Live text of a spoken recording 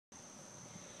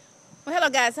Well,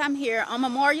 hello guys, I'm here on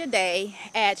Memorial Day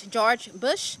at George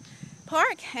Bush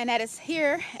Park, and that is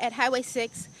here at Highway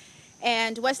 6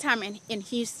 and Westheimer in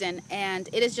Houston. And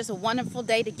it is just a wonderful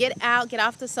day to get out, get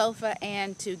off the sofa,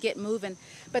 and to get moving.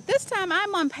 But this time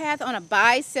I'm on path on a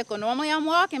bicycle. Normally I'm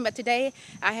walking, but today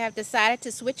I have decided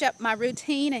to switch up my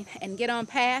routine and get on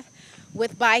path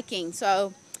with biking.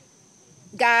 So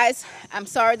guys, I'm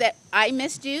sorry that I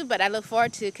missed you, but I look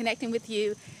forward to connecting with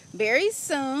you very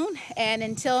soon. And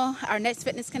until our next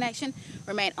fitness connection,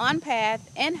 remain on path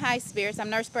and high spirits. I'm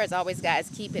Nurseburr. As always, guys,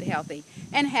 keep it healthy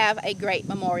and have a great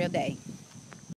Memorial Day.